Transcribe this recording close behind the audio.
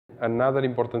another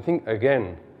important thing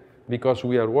again, because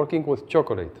we are working with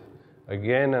chocolate.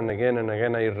 Again and again and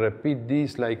again, I repeat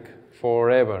this like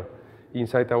forever.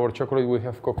 Inside our chocolate, we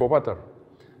have cocoa butter.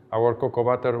 Our cocoa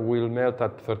butter will melt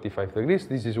at 35 degrees.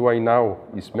 This is why now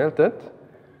it's melted.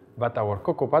 But our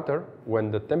cocoa butter,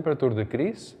 when the temperature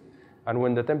decreases, and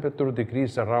when the temperature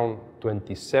decreases around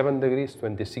 27 degrees,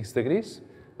 26 degrees,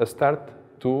 start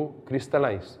to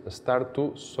crystallize, start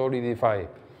to solidify.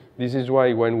 This is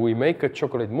why when we make a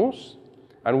chocolate mousse,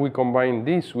 and we combine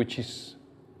this, which is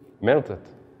melted,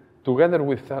 together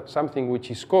with something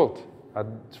which is cold at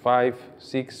 5,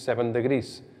 6, 7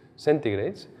 degrees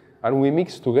centigrades, and we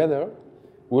mix together,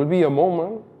 will be a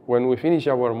moment when we finish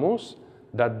our mousse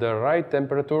that the right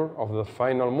temperature of the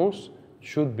final mousse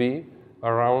should be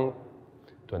around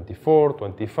 24,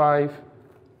 25,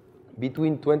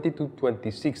 between 20 to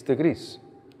 26 degrees.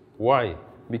 Why?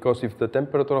 Because if the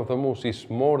temperature of the mousse is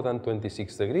more than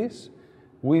 26 degrees,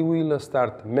 we will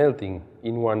start melting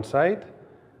in one side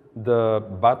the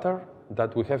butter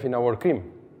that we have in our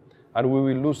cream, and we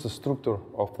will lose the structure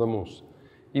of the mousse.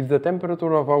 If the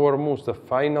temperature of our mousse, the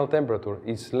final temperature,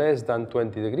 is less than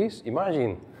 20 degrees,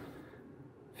 imagine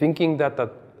thinking that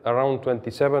at around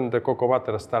 27 the cocoa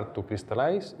butter starts to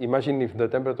crystallize. Imagine if the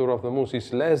temperature of the mousse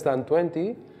is less than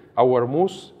 20, our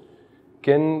mousse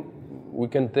we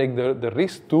can take the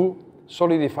risk to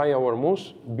solidify our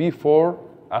mousse before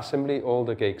assembly all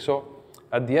the cake. So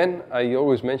at the end, I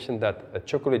always mention that a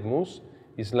chocolate mousse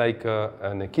is like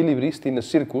an equilibrist in a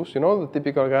circus, you know, the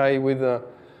typical guy with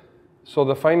so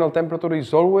the final temperature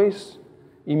is always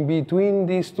in between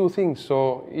these two things.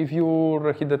 So if you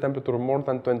reheat the temperature more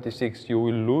than 26, you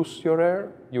will lose your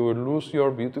air, you will lose your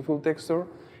beautiful texture.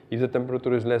 If the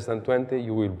temperature is less than 20,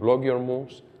 you will block your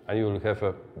mousse, and you will have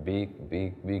a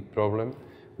big problem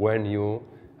when you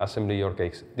assemble your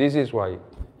cakes. This is why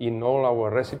in all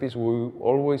our recipes we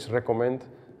always recommend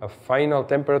a final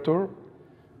temperature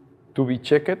to be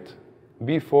checked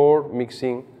before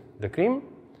mixing the cream,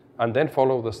 and then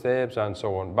follow the steps and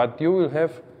so on. But you will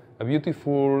have a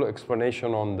beautiful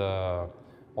explanation on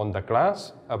the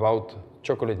class about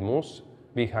chocolate mousse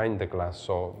behind the class,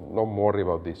 so don't worry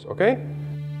about this, okay?